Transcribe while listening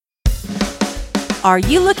Are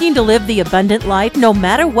you looking to live the abundant life no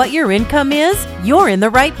matter what your income is? You're in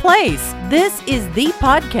the right place. This is the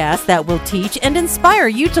podcast that will teach and inspire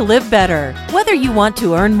you to live better. Whether you want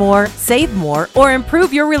to earn more, save more, or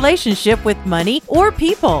improve your relationship with money or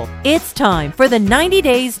people, it's time for the 90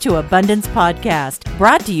 Days to Abundance podcast,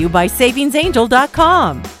 brought to you by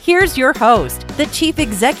SavingsAngel.com. Here's your host, the Chief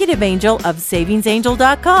Executive Angel of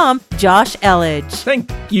SavingsAngel.com, Josh Elledge. Thank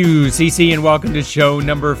you, Cece, and welcome to show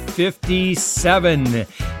number 57.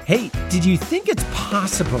 Hey, did you think it's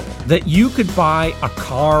possible that you could buy a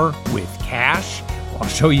car with cash? Well, I'll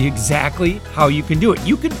show you exactly how you can do it.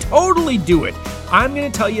 You can totally do it. I'm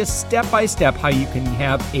going to tell you step by step how you can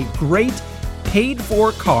have a great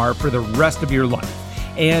paid-for car for the rest of your life.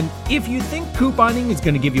 And if you think couponing is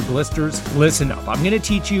going to give you blisters, listen up. I'm going to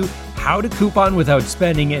teach you how to coupon without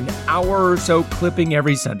spending an hour or so clipping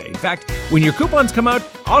every Sunday. In fact, when your coupons come out,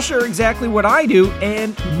 I'll share exactly what I do,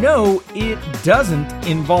 and no, it doesn't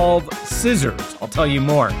involve scissors. I'll tell you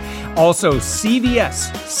more. Also,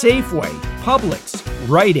 CVS, Safeway, Publix,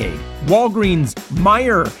 Rite Aid, Walgreens,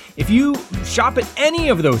 Meijer. If you shop at any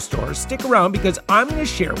of those stores, stick around because I'm going to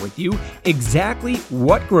share with you exactly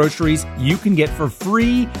what groceries you can get for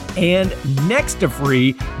free and next to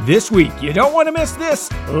free this week. You don't want to miss this.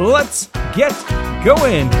 Let's get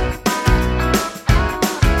going.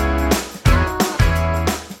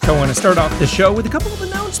 So I want to start off the show with a couple of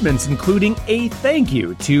announcements, including a thank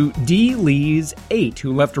you to DLees8,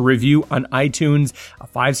 who left a review on iTunes, a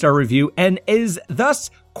 5-star review, and is thus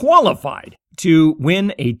qualified to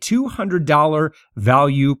win a $200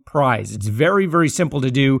 value prize. It's very, very simple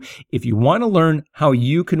to do. If you want to learn how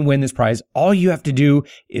you can win this prize, all you have to do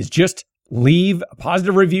is just leave a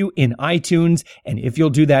positive review in iTunes. And if you'll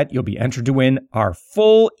do that, you'll be entered to win our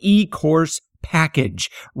full e-course package.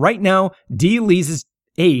 Right now, DLees8's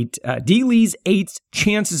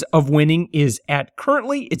chances of winning is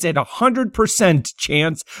currently it's at 100%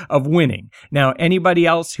 chance of winning. Now, anybody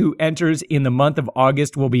else who enters in the month of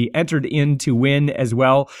August will be entered in to win as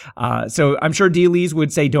well. So I'm sure DLees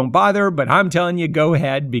would say don't bother, but I'm telling you, go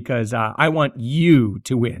ahead because I want you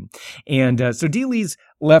to win. And so DLees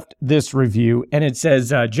left this review and it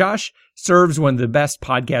says, Josh serves one of the best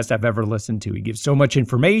podcasts I've ever listened to. He gives so much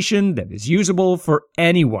information that is usable for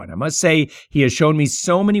anyone. I must say, he has shown me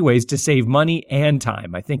so many ways to save money and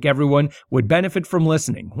time. I think everyone would benefit from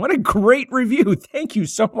listening. What a great review. Thank you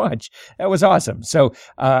so much. That was awesome. So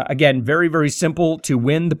again, very, very simple to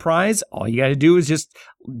win the prize. All you got to do is just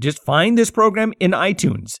find this program in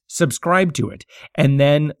iTunes, subscribe to it, and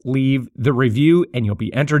then leave the review, and you'll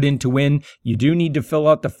be entered in to win. You do need to fill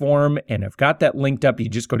out the form, and I've got that linked up. You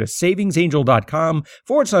just go to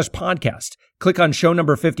SavingsAngel.com/podcast. Click on show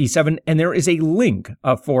number 57, and there is a link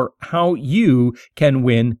for how you can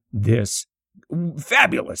win this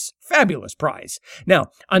fabulous prize. Now,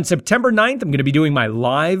 on September 9th, I'm going to be doing my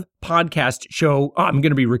live podcast show. I'm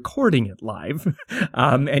going to be recording it live.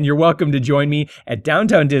 And you're welcome to join me at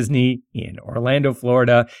Downtown Disney in Orlando,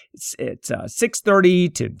 Florida. It's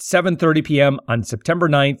 6:30 to 7:30 p.m. on September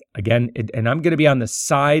 9th. Again, and I'm going to be on the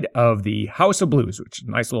side of the House of Blues, which is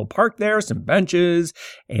a nice little park there, some benches,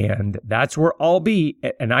 and that's where I'll be.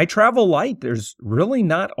 And I travel light. There's really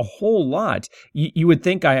not a whole lot. You would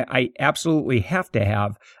think I absolutely have to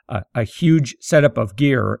have a huge setup of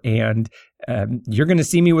gear, and you're going to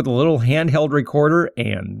see me with a little handheld recorder,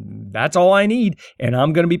 and that's all I need. And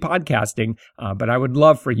I'm going to be podcasting, but I would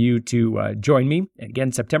love for you to join me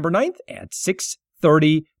again September 9th at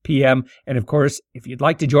 6:30 p.m. And of course, if you'd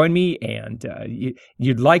like to join me and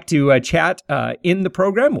you'd like to chat in the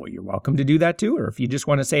program, well, you're welcome to do that too. Or if you just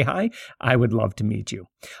want to say hi, I would love to meet you.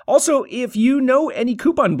 Also, if you know any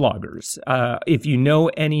coupon bloggers, if you know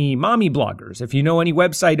any mommy bloggers, if you know any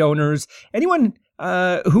website owners, anyone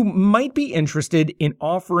who might be interested in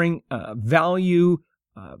offering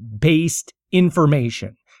value-based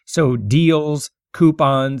information, so deals,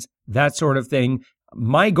 coupons, that sort of thing,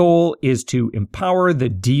 my goal is to empower the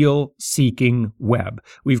deal-seeking web.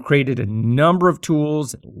 We've created a number of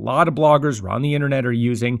tools that a lot of bloggers around the internet are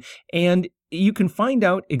using, and you can find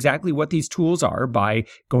out exactly what these tools are by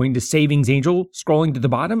going to Savings Angel, scrolling to the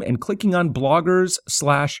bottom, and clicking on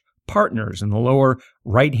bloggers/partners in the lower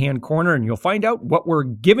right-hand corner, and you'll find out what we're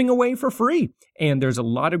giving away for free. And there's a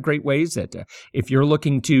lot of great ways that if you're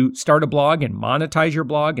looking to start a blog and monetize your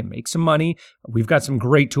blog and make some money, we've got some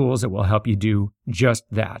great tools that will help you do just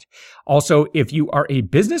that. Also, if you are a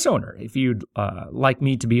business owner, if you'd like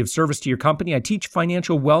me to be of service to your company, I teach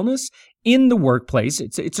financial wellness in the workplace.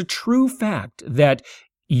 It's a true fact that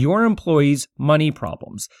your employees' money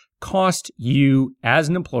problems cost you as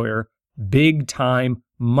an employer big time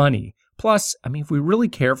money. Plus, if we really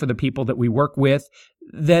care for the people that we work with,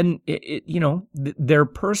 then their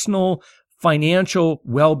personal financial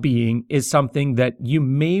well-being is something that you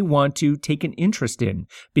may want to take an interest in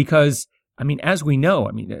because, as we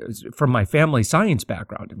know, from my family science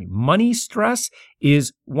background, money stress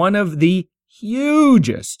is one of the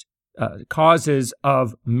hugest causes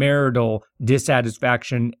of marital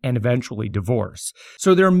dissatisfaction and eventually divorce.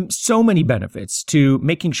 So there are so many benefits to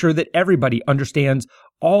making sure that everybody understands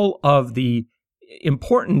all of the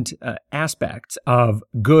important aspects of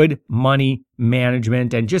good money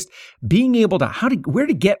management and just being able to where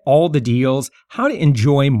to get all the deals, how to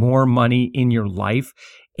enjoy more money in your life.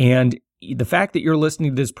 And the fact that you're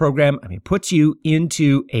listening to this program, puts you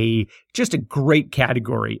into just a great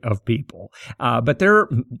category of people. But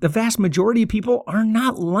the vast majority of people are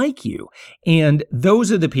not like you. And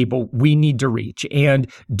those are the people we need to reach.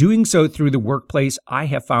 And doing so through the workplace, I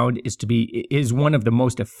have found is one of the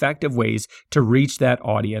most effective ways to reach that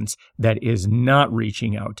audience that is not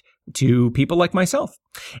reaching out to people like myself.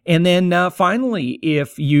 And then finally,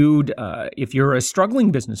 if you're a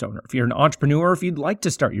struggling business owner, if you're an entrepreneur, if you'd like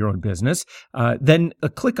to start your own business, then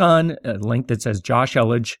click on a link that says Josh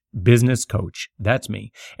Elledge Business Coach. That's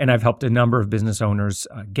me. And I've helped a number of business owners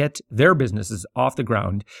get their businesses off the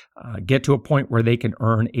ground, get to a point where they can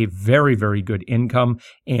earn a very, very good income.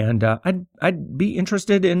 And I'd be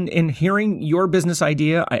interested in hearing your business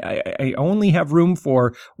idea. I only have room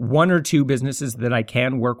for 1 or 2 businesses that I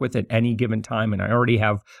can work with at any given time, and I already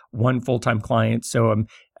have 1 full-time client, so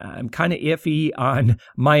I'm kind of iffy on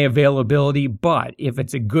my availability, but if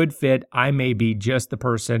it's a good fit, I may be just the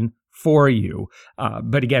person for you.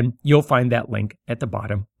 But again, you'll find that link at the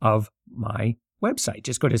bottom of my website.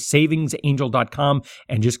 Just go to savingsangel.com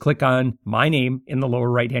and just click on my name in the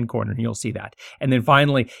lower right-hand corner, and you'll see that. And then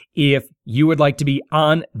finally, if you would like to be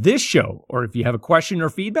on this show, or if you have a question or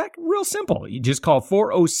feedback, real simple. You just call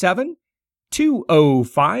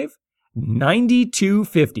 407-205-9250.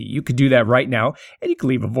 You could do that right now, and you can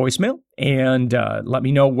leave a voicemail and let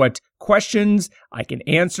me know what questions I can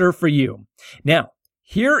answer for you. Now,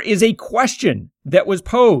 here is a question that was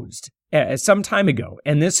posed some time ago,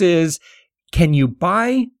 and this is, can you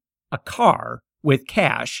buy a car with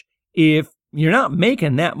cash if you're not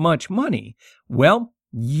making that much money? Well,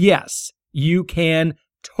 yes, you can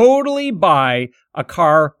totally buy a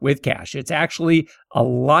car with cash. It's actually a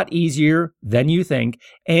lot easier than you think,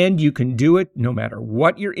 and you can do it no matter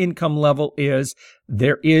what your income level is.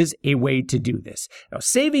 There is a way to do this. Now,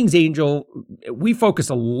 Savings Angel, we focus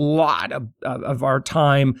a lot of our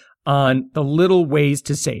time on the little ways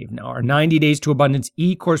to save. Now, our 90 Days to Abundance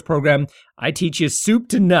e-course program, I teach you soup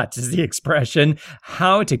to nuts is the expression,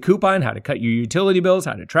 how to coupon, how to cut your utility bills,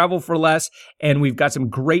 how to travel for less. And we've got some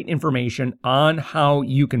great information on how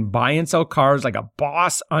you can buy and sell cars like a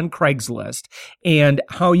boss on Craigslist and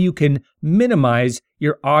how you can minimize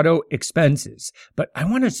your auto expenses. But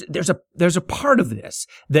there's a part of this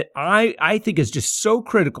that I think is just so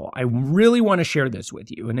critical. I really want to share this with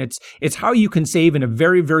you. And it's how you can save in a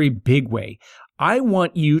very, very big way. I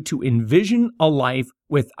want you to envision a life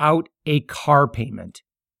without a car payment.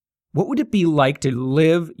 What would it be like to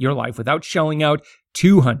live your life without shelling out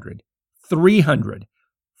 $200, $300,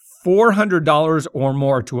 $400 or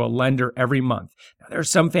more to a lender every month? Now, there are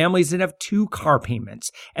some families that have 2 car payments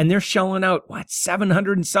and they're shelling out,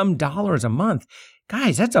 $700 and some dollars a month.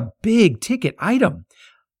 Guys, that's a big ticket item.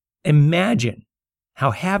 Imagine how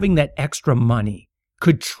having that extra money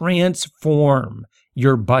could transform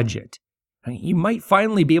your budget. You might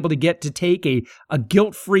finally be able to get to take a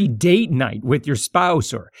guilt-free date night with your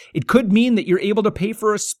spouse, or it could mean that you're able to pay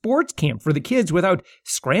for a sports camp for the kids without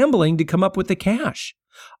scrambling to come up with the cash.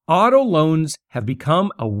 Auto loans have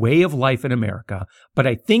become a way of life in America, but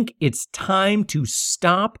I think it's time to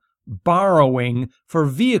stop borrowing for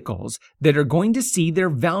vehicles that are going to see their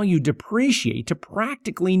value depreciate to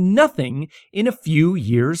practically nothing in a few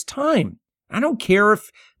years' time. I don't care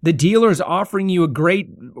if the dealer is offering you a great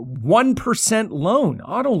 1% loan,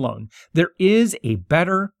 auto loan. There is a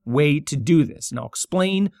better way to do this, and I'll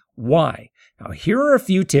explain why. Now, here are a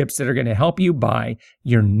few tips that are going to help you buy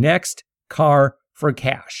your next car for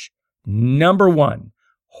cash. Number 1,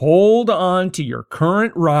 hold on to your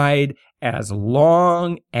current ride as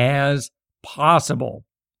long as possible.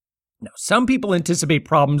 Now, some people anticipate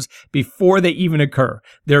problems before they even occur.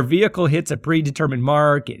 Their vehicle hits a predetermined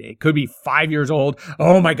mark. It could be 5 years old.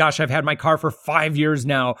 Oh my gosh, I've had my car for 5 years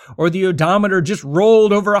now. Or the odometer just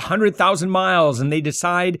rolled over 100,000 miles and they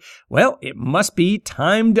decide, well, it must be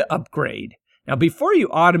time to upgrade. Now, before you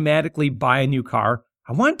automatically buy a new car,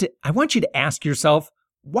 I want you to ask yourself,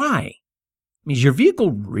 why? Is your vehicle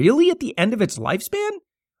really at the end of its lifespan?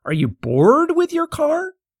 Are you bored with your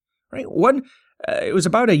car? Right? It was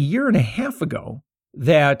about a year and a half ago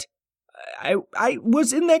that I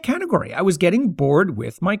was in that category. I was getting bored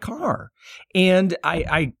with my car, and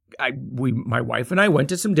my wife and I went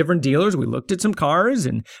to some different dealers. We looked at some cars,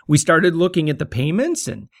 and we started looking at the payments.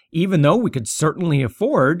 And even though we could certainly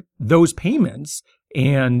afford those payments,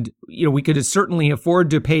 and we could certainly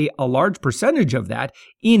afford to pay a large percentage of that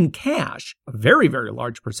in cash, a very, very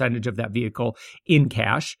large percentage of that vehicle in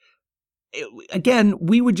cash, again,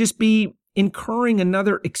 we would just be incurring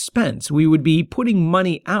another expense. We would be putting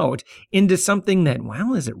money out into something that,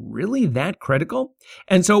 well, is it really that critical?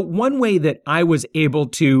 And so one way that I was able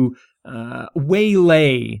to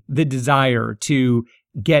waylay the desire to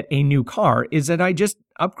get a new car is that I just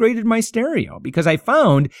upgraded my stereo, because I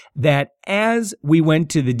found that as we went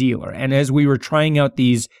to the dealer and as we were trying out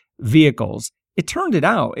these vehicles, it turned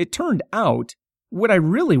out what I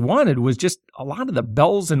really wanted was just a lot of the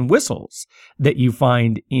bells and whistles that you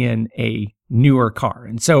find in a newer car.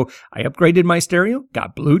 And so I upgraded my stereo,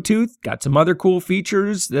 got Bluetooth, got some other cool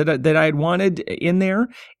features that I had wanted in there.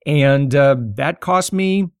 And that cost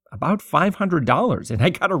me about $500. And I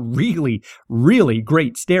got a really, really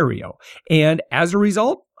great stereo. And as a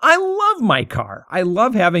result, I love my car. I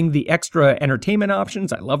love having the extra entertainment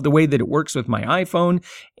options. I love the way that it works with my iPhone.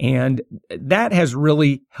 And that has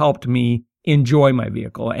really helped me enjoy my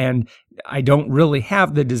vehicle, and I don't really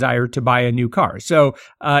have the desire to buy a new car. So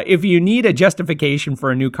if you need a justification for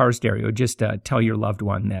a new car stereo, just tell your loved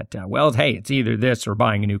one that, hey, it's either this or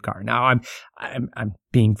buying a new car. Now, I'm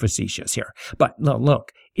being facetious here, but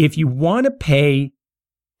look, if you want to pay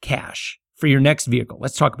cash for your next vehicle,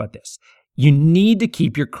 let's talk about this. You need to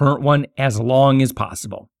keep your current one as long as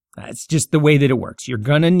possible. That's just the way that it works. You're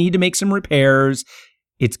going to need to make some repairs.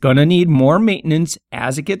 It's going to need more maintenance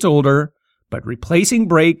as it gets older. But replacing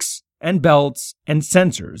brakes and belts and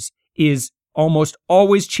sensors is almost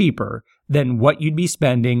always cheaper than what you'd be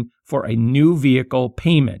spending for a new vehicle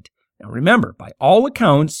payment. Now remember, by all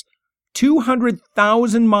accounts,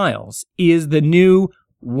 200,000 miles is the new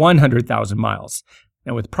 100,000 miles.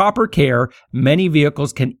 Now with proper care, many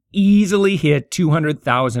vehicles can easily hit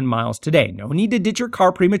 200,000 miles today. No need to ditch your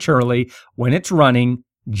car prematurely when it's running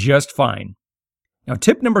just fine. Now,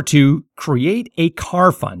 tip number 2, create a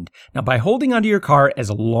car fund. Now, by holding onto your car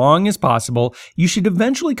as long as possible, you should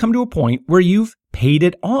eventually come to a point where you've paid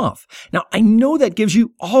it off. Now, I know that gives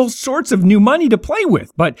you all sorts of new money to play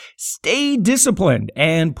with, but stay disciplined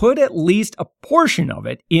and put at least a portion of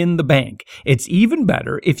it in the bank. It's even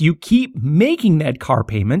better if you keep making that car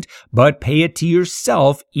payment, but pay it to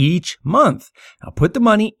yourself each month. Now, put the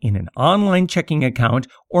money in an online checking account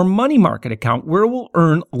or money market account where it will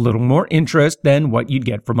earn a little more interest than what you'd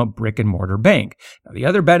get from a brick and mortar bank. Now, the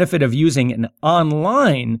other benefit of using an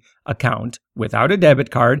online account without a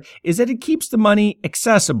debit card is that it keeps the money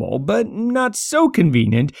accessible, but not so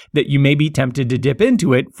convenient that you may be tempted to dip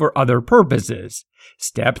into it for other purposes.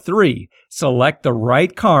 Step 3, select the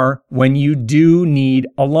right car when you do need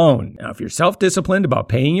a loan. Now, if you're self-disciplined about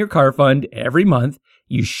paying your car fund every month,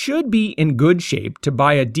 you should be in good shape to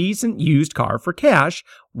buy a decent used car for cash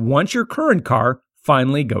once your current car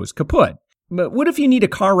finally goes kaput. But what if you need a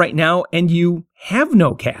car right now and you have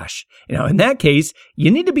no cash? In that case,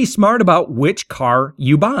 you need to be smart about which car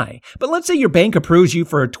you buy. But let's say your bank approves you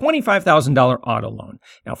for a $25,000 auto loan.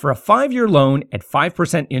 Now, for a 5-year loan at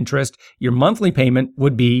 5% interest, your monthly payment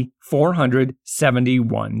would be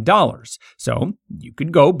 $471. So you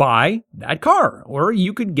could go buy that car, or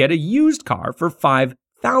you could get a used car for $5,000.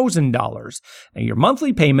 Now, your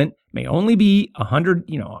monthly payment may only be a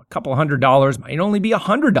couple $100, might only be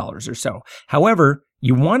 $100 or so. However,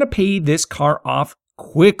 you want to pay this car off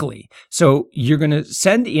quickly. So you're going to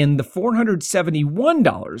send in the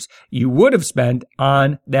 $471 you would have spent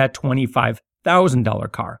on that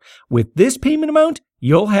 $25,000 car. With this payment amount,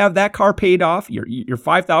 you'll have that car paid off, your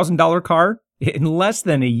 $5,000 car, in less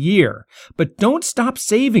than a year. But don't stop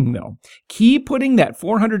saving, though. Keep putting that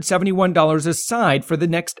 $471 aside for the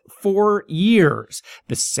next 4 years,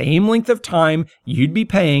 the same length of time you'd be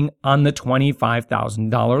paying on the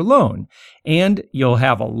 $25,000 loan. And you'll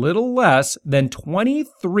have a little less than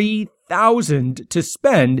 $23,000 to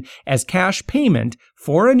spend as cash payment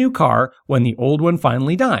for a new car when the old one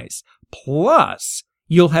finally dies. Plus,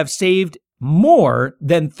 you'll have saved more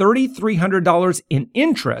than $3,300 in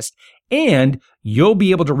interest, and you'll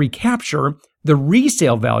be able to recapture the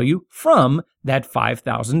resale value from that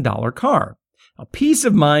 $5,000 car. Now, peace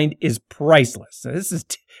of mind is priceless. So this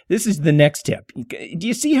is the next tip. Do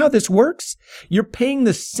you see how this works? You're paying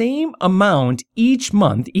the same amount each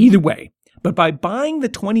month either way, But by buying the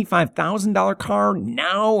 $25,000 car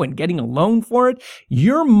now and getting a loan for it,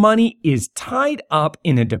 your money is tied up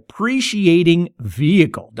in a depreciating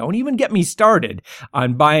vehicle. Don't even get me started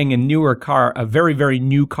on buying a newer car, a very, very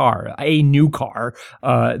new car,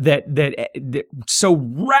 that so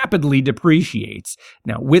rapidly depreciates.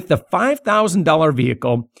 Now, with the $5,000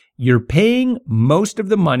 vehicle, you're paying most of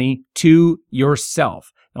the money to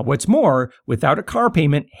yourself. Now, what's more, without a car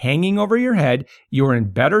payment hanging over your head, you're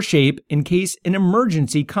in better shape in case an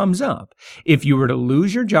emergency comes up. If you were to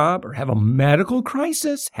lose your job or have a medical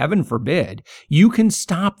crisis, heaven forbid, you can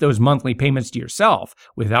stop those monthly payments to yourself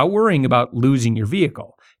without worrying about losing your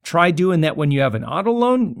vehicle. Try doing that when you have an auto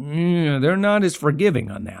loan. They're not as forgiving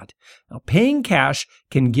on that. Now, paying cash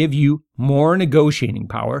can give you more negotiating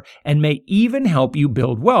power and may even help you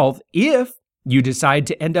build wealth if you decide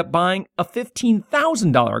to end up buying a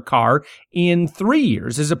 $15,000 car in 3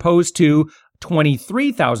 years as opposed to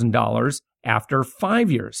 $23,000 after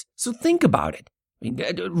 5 years. So think about it. I mean,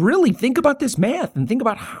 really think about this math and think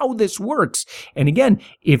about how this works. And again,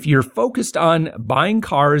 if you're focused on buying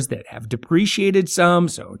cars that have depreciated some,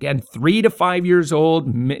 so again, 3 to 5 years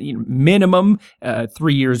old, minimum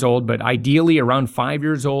 3 years old, but ideally around 5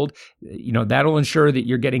 years old, that'll ensure that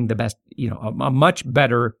you're getting the best, a much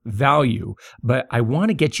better value. But I want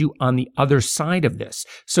to get you on the other side of this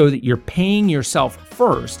so that you're paying yourself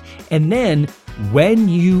first. And then when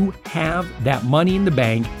you have that money in the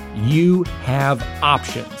bank, you have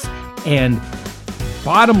options. And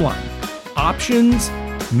bottom line, options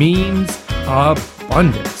means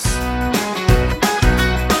abundance.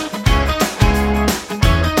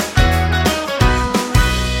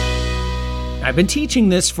 I've been teaching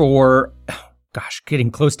this for,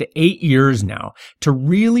 getting close to 8 years now. To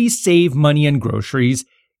really save money on groceries,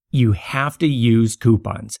 you have to use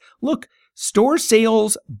coupons. Look, store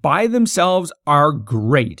sales by themselves are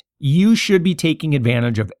great. You should be taking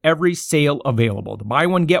advantage of every sale available. The buy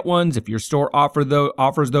one, get ones, if your store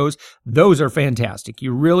offers those are fantastic.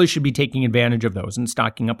 You really should be taking advantage of those and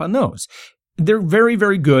stocking up on those. They're very,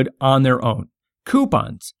 very good on their own.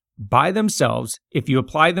 Coupons by themselves, if you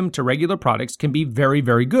apply them to regular products, can be very,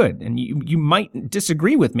 very good. And you might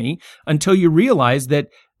disagree with me until you realize that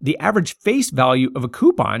the average face value of a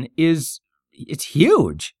coupon it's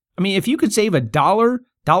huge. I mean, if you could save $1,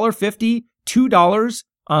 $1.50, $2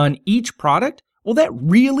 on each product, well, that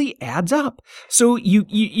really adds up. So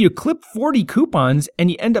you clip 40 coupons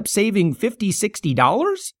and you end up saving $50,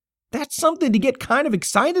 $60. That's something to get kind of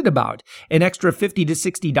excited about. An extra $50 to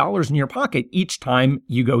 $60 in your pocket each time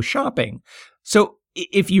you go shopping. So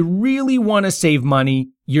if you really want to save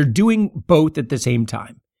money, you're doing both at the same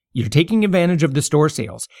time. You're taking advantage of the store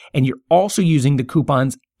sales and you're also using the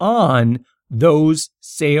coupons on those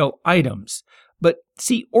sale items. But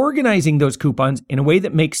see, organizing those coupons in a way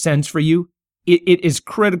that makes sense for you, it is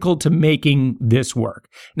critical to making this work.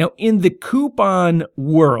 Now, in the coupon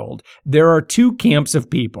world, there are two camps of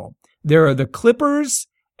people. There are the clippers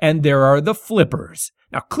and there are the flippers.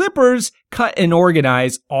 Now, clippers cut and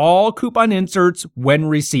organize all coupon inserts when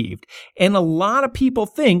received. And a lot of people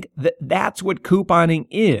think that that's what couponing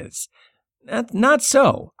is. Not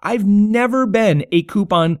so. I've never been a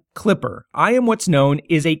coupon clipper. I am what's known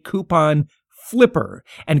as a coupon flipper.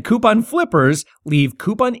 And coupon flippers leave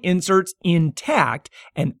coupon inserts intact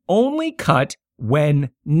and only cut when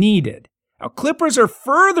needed. Now, clippers are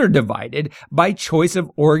further divided by choice of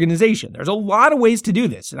organization. There's a lot of ways to do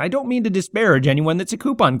this, and I don't mean to disparage anyone that's a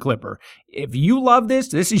coupon clipper. If you love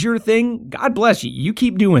this is your thing, God bless you. You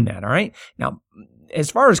keep doing that, all right? Now, as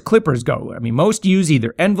far as clippers go, I mean, most use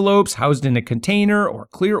either envelopes housed in a container or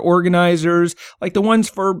clear organizers, like the ones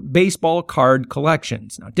for baseball card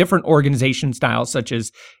collections. Now, different organization styles, such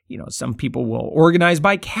as, some people will organize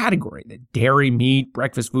by category, the dairy, meat,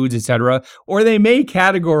 breakfast foods, etc., or they may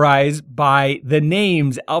categorize by the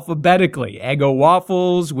names alphabetically. Eggo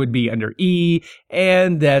waffles would be under E,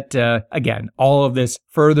 and that, again, all of this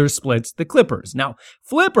further splits the clippers. Now,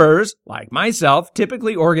 flippers, like myself,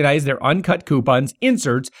 typically organize their uncut coupons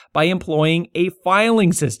inserts by employing a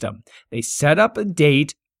filing system. They set up a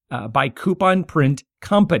date by coupon print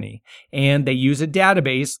company, and they use a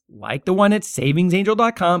database like the one at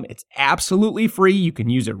savingsangel.com. It's absolutely free. You can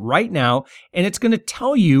use it right now, and it's going to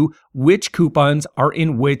tell you which coupons are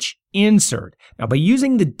in which insert. Now, by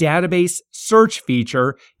using the database search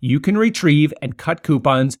feature, you can retrieve and cut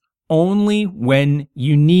coupons only when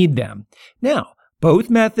you need them. Now, both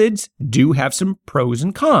methods do have some pros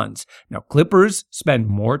and cons. Now, clippers spend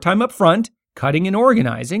more time up front cutting and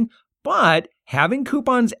organizing, but having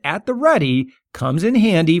coupons at the ready comes in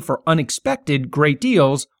handy for unexpected great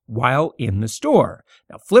deals while in the store.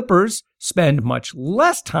 Now, flippers spend much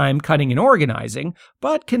less time cutting and organizing,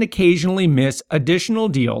 but can occasionally miss additional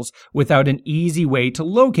deals without an easy way to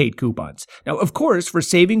locate coupons. Now, of course, for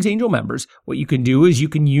Savings Angel members, what you can do is you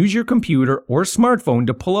can use your computer or smartphone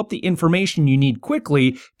to pull up the information you need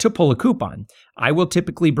quickly to pull a coupon. I will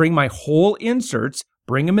typically bring my whole inserts,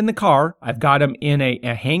 bring them in the car. I've got them in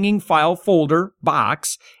a hanging file folder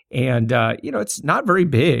box. And, it's not very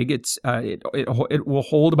big. It will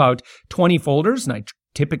hold about 20 folders, and I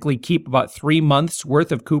typically keep about 3 months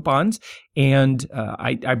worth of coupons, and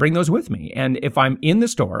I bring those with me. And if I'm in the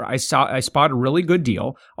store, I spot a really good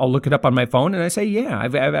deal, I'll look it up on my phone and I say, yeah,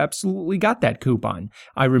 I've absolutely got that coupon.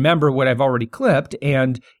 I remember what I've already clipped,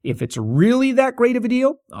 and if it's really that great of a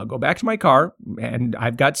deal, I'll go back to my car, and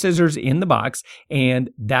I've got scissors in the box, and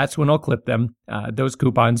that's when I'll clip them, those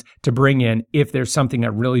coupons, to bring in if there's something I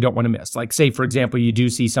really don't want to miss. Like, say, for example, you do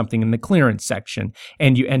see something in the clearance section,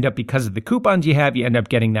 and you end up, because of the coupons you have, you end up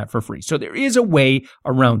getting that for free. So there is a way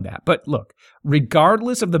around that. But look,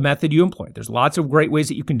 regardless of the method you employ, there's lots of great ways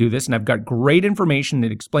that you can do this, and I've got great information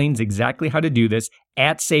that explains exactly how to do this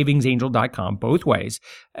at savingsangel.com, both ways.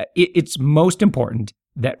 It's most important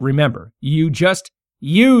that, remember, you just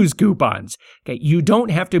use coupons. Okay, you don't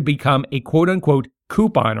have to become a quote-unquote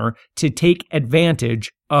couponer to take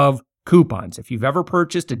advantage of coupons. If you've ever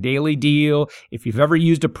purchased a daily deal, if you've ever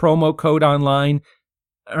used a promo code online,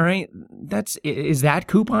 all right, is that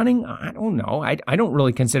couponing? I don't know. I don't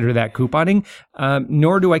really consider that couponing,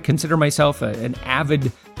 nor do I consider myself an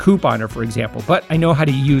avid couponer, for example, but I know how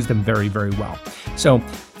to use them very, very well. So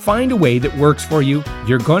find a way that works for you.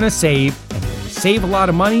 You're going to save, and when you save a lot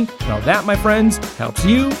of money, well, that, my friends, helps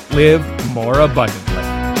you live more abundantly.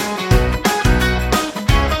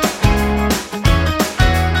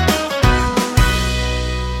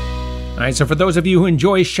 All right, so for those of you who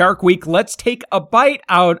enjoy Shark Week, let's take a bite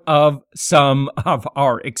out of some of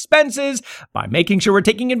our expenses by making sure we're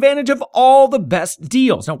taking advantage of all the best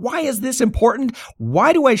deals. Now, why is this important?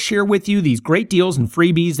 Why do I share with you these great deals and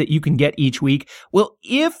freebies that you can get each week? Well,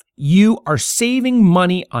 if you are saving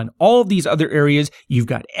money on all of these other areas, you've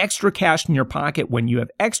got extra cash in your pocket. When you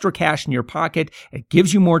have extra cash in your pocket, it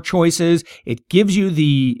gives you more choices. It gives you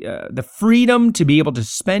the freedom to be able to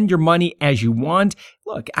spend your money as you want.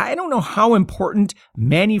 Look, I don't know how important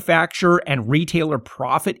manufacturer and retailer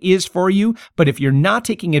profit is for you, but if you're not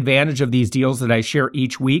taking advantage of these deals that I share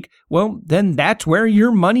each week, well, then that's where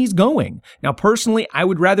your money's going. Now, personally, I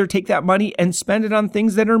would rather take that money and spend it on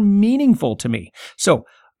things that are meaningful to me. So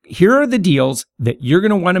here are the deals that you're going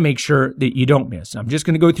to want to make sure that you don't miss. I'm just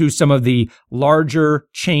going to go through some of the larger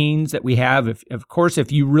chains that we have. Of course,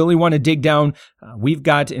 if you really want to dig down, we've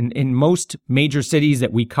got in most major cities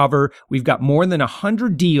that we cover, we've got more than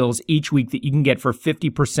 100 deals each week that you can get for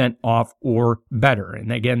 50% off or better.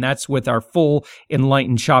 And again, that's with our full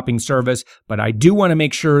Enlightened shopping service. But I do want to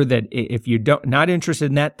make sure that if you're not interested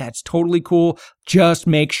in that, that's totally cool. Just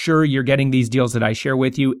make sure you're getting these deals that I share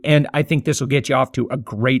with you. And I think this will get you off to a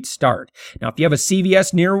great start. Now, if you have a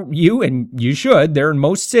CVS near you, and you should, they're in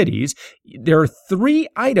most cities, there are 3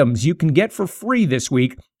 items you can get for free this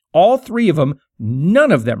week. All 3 of them,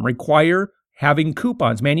 none of them require having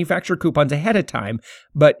coupons, manufacturer coupons ahead of time,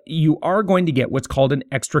 but you are going to get what's called an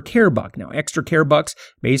extra care buck. Now, extra care bucks,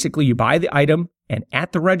 basically you buy the item, and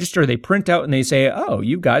at the register, they print out and they say, oh,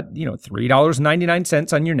 you've got,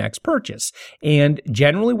 $3.99 on your next purchase. And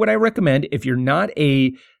generally what I recommend, if you're not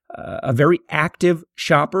a very active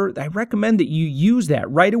shopper, I recommend that you use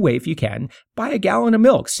that right away if you can. Buy a gallon of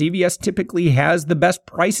milk. CVS typically has the best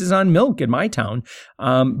prices on milk in my town.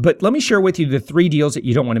 But let me share with you the 3 deals that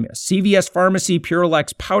you don't want to miss. CVS Pharmacy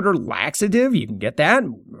Purelax Powder Laxative, you can get that,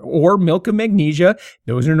 or Milk of Magnesia.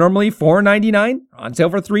 Those are normally $4.99, on sale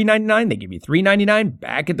for $3.99. They give you $3.99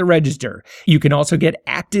 back at the register. You can also get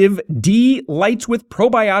Active D Lights with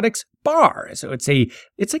Probiotics bar. So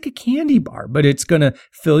it's like a candy bar, but it's going to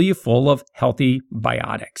fill you full of healthy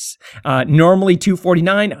biotics. Normally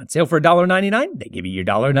 $2.49, on sale for $1.99. They give you your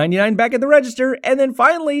 $1.99 back at the register. And then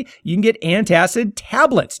finally, you can get antacid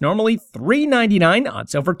tablets. Normally $3.99, on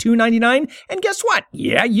sale for $2.99. And guess what?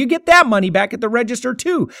 Yeah, you get that money back at the register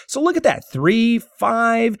too. So look at that, $3,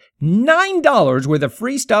 $5, $9 worth of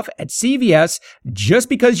free stuff at CVS just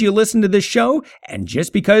because you listened to this show and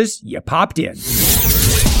just because you popped in.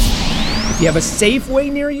 If If you have a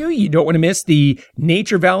Safeway near you, you don't want to miss the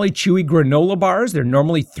Nature Valley Chewy Granola Bars. They're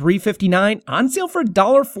normally $3.59, on sale for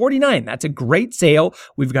 $1.49. That's a great sale.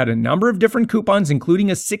 We've got a number of different coupons, including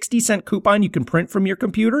a 60-cent coupon you can print from your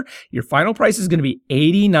computer. Your final price is going to be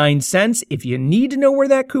 89 cents. If you need to know where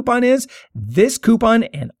that coupon is, this coupon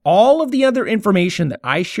and all of the other information that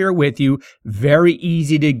I share with you, very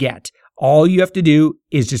easy to get. All you have to do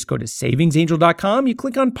is just go to savingsangel.com. You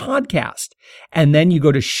click on podcast, and then you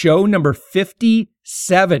go to show number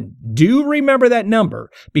 57. Do remember that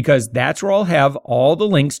number, because that's where I'll have all the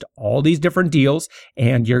links to all these different deals.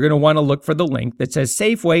 And you're going to want to look for the link that says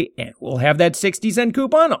Safeway, and we'll have that 60-cent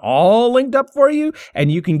coupon all linked up for you.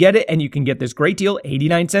 And you can get it, and you can get this great deal,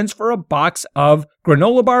 89 cents for a box of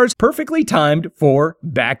granola bars, perfectly timed for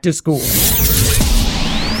back to school.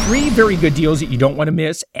 3 very good deals that you don't want to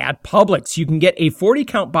miss at Publix. You can get a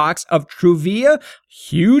 40-count box of Truvia.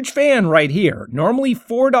 Huge fan right here. Normally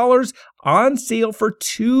 $4, on sale for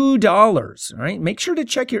 $2. All right. Make sure to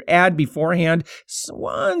check your ad beforehand. So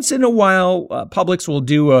once in a while, Publix will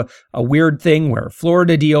do a weird thing where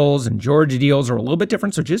Florida deals and Georgia deals are a little bit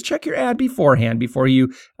different. So just check your ad beforehand before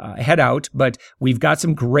you head out. But we've got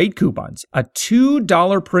some great coupons. A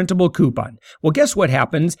 $2 printable coupon. Well, guess what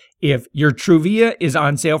happens if your Truvia is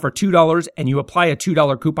on sale for $2 and you apply a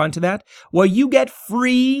 $2 coupon to that? Well, you get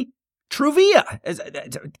free Truvia. It's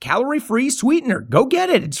a calorie-free sweetener. Go get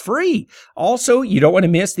it. It's free. Also, you don't want to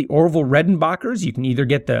miss the Orville Redenbachers. You can either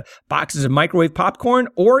get the boxes of microwave popcorn,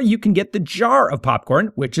 or you can get the jar of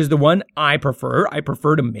popcorn, which is the one I prefer. I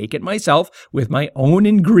prefer to make it myself with my own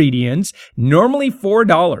ingredients. Normally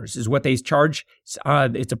 $4 is what they charge.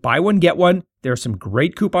 It's a buy one, get one. There are some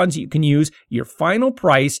great coupons that you can use. Your final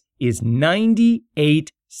price is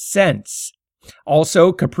 98 cents.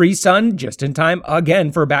 Also, Capri Sun, just in time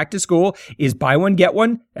again for back to school, is buy one, get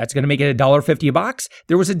one. That's going to make it $1.50 a box.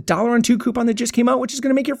 There was a $1 on 2 coupon that just came out, which is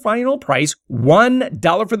going to make your final price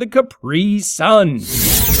 $1 for the Capri Sun.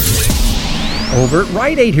 Over at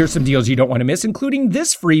Rite Aid, here's some deals you don't want to miss, including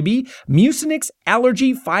this freebie, Mucinex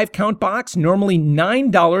Allergy 5-count box, normally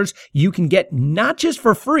 $9. You can get not just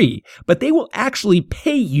for free, but they will actually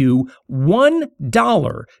pay you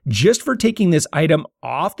 $1 just for taking this item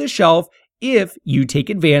off the shelf if you take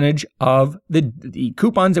advantage of the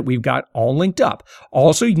coupons that we've got all linked up.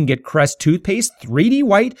 Also, you can get Crest toothpaste 3D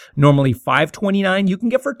white, normally $5.29. You can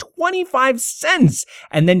get for 25 cents.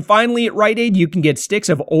 And then finally at Rite Aid, you can get sticks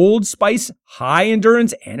of Old Spice high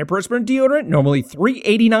endurance antiperspirant deodorant, normally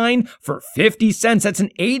 $3.89 for 50 cents. That's an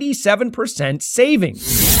 87%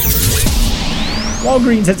 savings.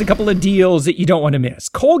 Walgreens has a couple of deals that you don't want to miss.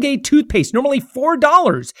 Colgate toothpaste, normally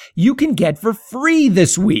 $4, you can get for free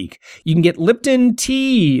this week. You can get Lipton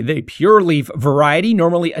tea, the Pure Leaf variety,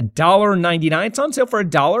 normally $1.99. It's on sale for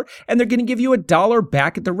 $1, and they're going to give you $1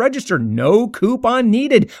 back at the register. No coupon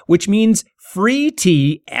needed, which means free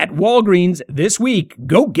tea at Walgreens this week.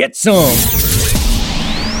 Go get some.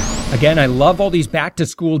 Again, I love all these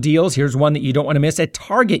back-to-school deals. Here's one that you don't want to miss. At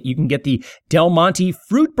Target, you can get the Del Monte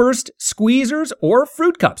Fruit Burst Squeezers or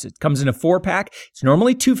Fruit Cups. It comes in a 4-pack. It's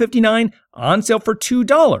normally $2.59, on sale for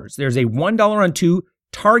 $2. There's a $1 on 2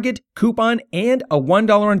 Target coupon and a $1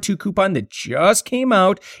 on 2 coupon that just came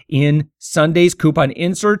out in Sunday's coupon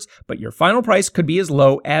inserts, but your final price could be as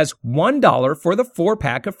low as $1 for the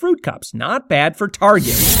 4-pack of Fruit Cups. Not bad for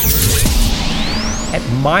Target. At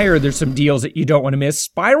Meijer, there's some deals that you don't want to miss.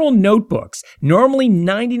 Spiral notebooks, normally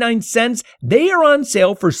 99 cents. They are on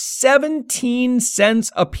sale for 17 cents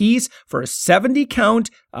a piece for a 70-count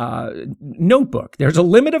notebook. There's a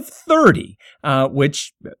limit of 30,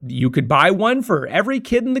 which you could buy one for every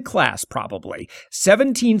kid in the class, probably.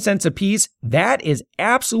 17 cents a piece. That is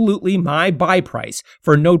absolutely my buy price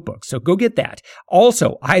for notebooks. So go get that.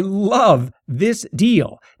 Also, I love this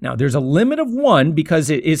deal. Now, there's a limit of 1 because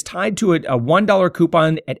it is tied to a $1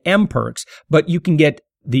 coupon at M-Perks, but you can get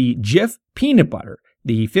the Jif peanut butter,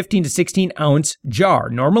 the 15 to 16 ounce jar,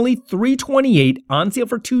 normally $3.28, on sale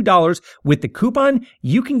for $2. With the coupon,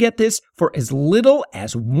 you can get this for as little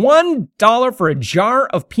as $1 for a jar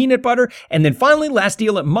of peanut butter. And then finally, last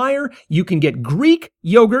deal at Meijer, you can get Greek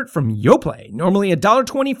yogurt from Yoplait, normally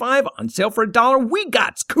 $1.25, on sale for $1. We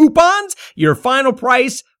got coupons. Your final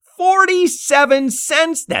price, 47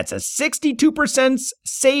 cents. That's a 62%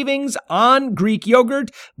 savings on Greek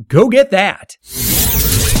yogurt. Go get that.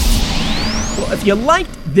 Well, if you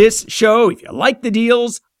liked this show, if you like the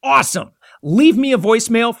deals, awesome. leave me a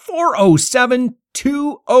voicemail.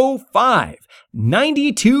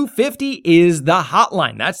 407-205-9250 is the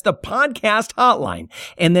hotline. That's the podcast hotline.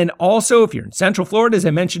 And then also, if you're in Central Florida, as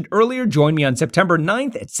I mentioned earlier, join me on September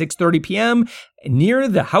 9th at 6:30 p.m. near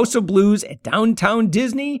the House of Blues at Downtown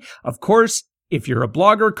Disney. Of course, if you're a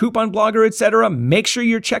blogger, coupon blogger, etc., make sure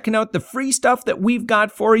you're checking out the free stuff that we've got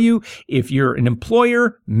for you. If you're an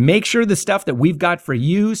employer, make sure the stuff that we've got for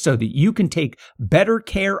you so that you can take better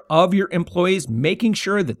care of your employees, making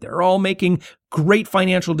sure that they're all making great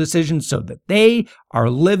financial decisions so that they are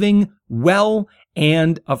living well.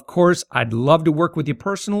 And of course, I'd love to work with you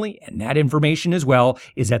personally. And that information as well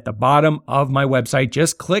is at the bottom of my website.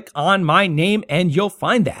 Just click on my name and you'll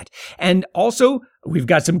find that. And also, we've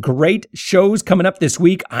got some great shows coming up this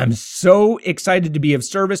week. I'm so excited to be of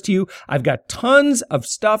service to you. I've got tons of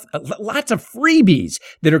stuff, lots of freebies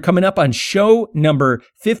that are coming up on show number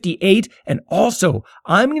 58. And also,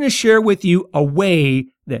 I'm going to share with you a way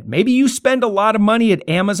that maybe you spend a lot of money at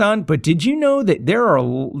Amazon, but did you know that there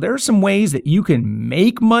are some ways that you can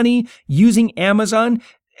make money using Amazon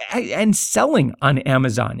and selling on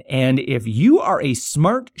Amazon? And if you are a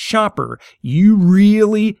smart shopper, you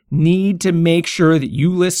really need to make sure that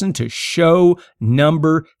you listen to show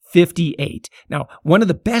number 58. Now, one of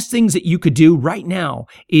the best things that you could do right now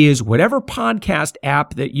is whatever podcast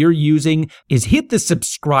app that you're using is hit the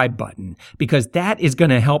subscribe button, because that is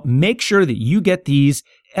going to help make sure that you get these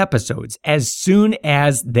episodes as soon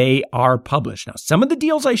as they are published. Now, some of the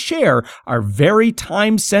deals I share are very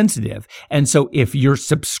time sensitive. And so if you're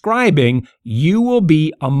subscribing, you will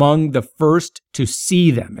be among the first to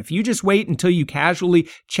see them. If you just wait until you casually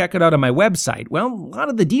check it out on my website, well, a lot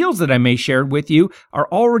of the deals that I may share with you are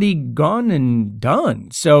already gone and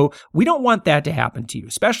done. So we don't want that to happen to you,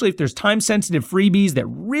 especially if there's time sensitive freebies that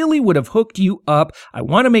really would have hooked you up. I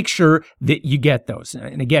want to make sure that you get those.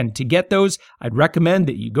 And again, to get those, I'd recommend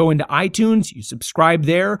that you go into iTunes, you subscribe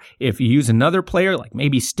there. If you use another player like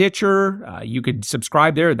maybe Stitcher, you could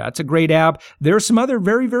subscribe there. That's a great app. There are some other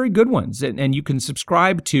very, very good ones, and you can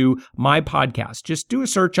subscribe to my podcast. Just do a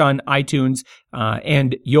search on iTunes,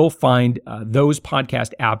 and you'll find those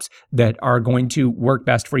podcast apps that are going to work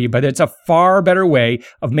best for you. But it's a far better way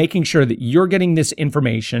of making sure that you're getting this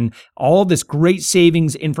information, all this great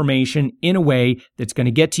savings information, in a way that's going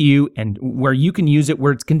to get to you and where you can use it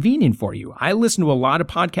where it's convenient for you. I listen to a lot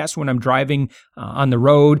of podcasts when I'm driving on the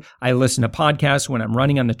road. I listen to podcasts when I'm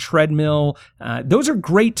running on the treadmill. Those are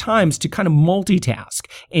great times to kind of multitask,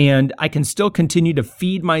 and I can still continue to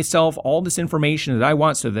feed myself all this information that I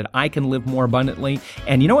want so that I can live more abundantly.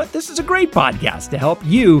 And you know what? This is a great podcast to help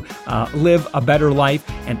you live a better life.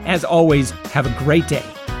 And as always, have a great day.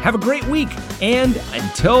 Have a great week. And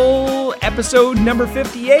until episode number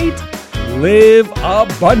 58, live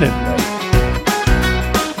abundantly.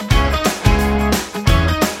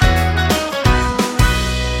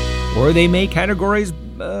 Or they may categorize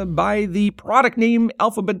by the product name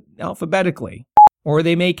alphabetically. Or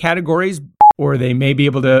they may categorize, or they may be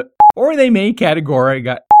able to, or they may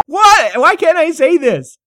categorize. What? Why can't I say this?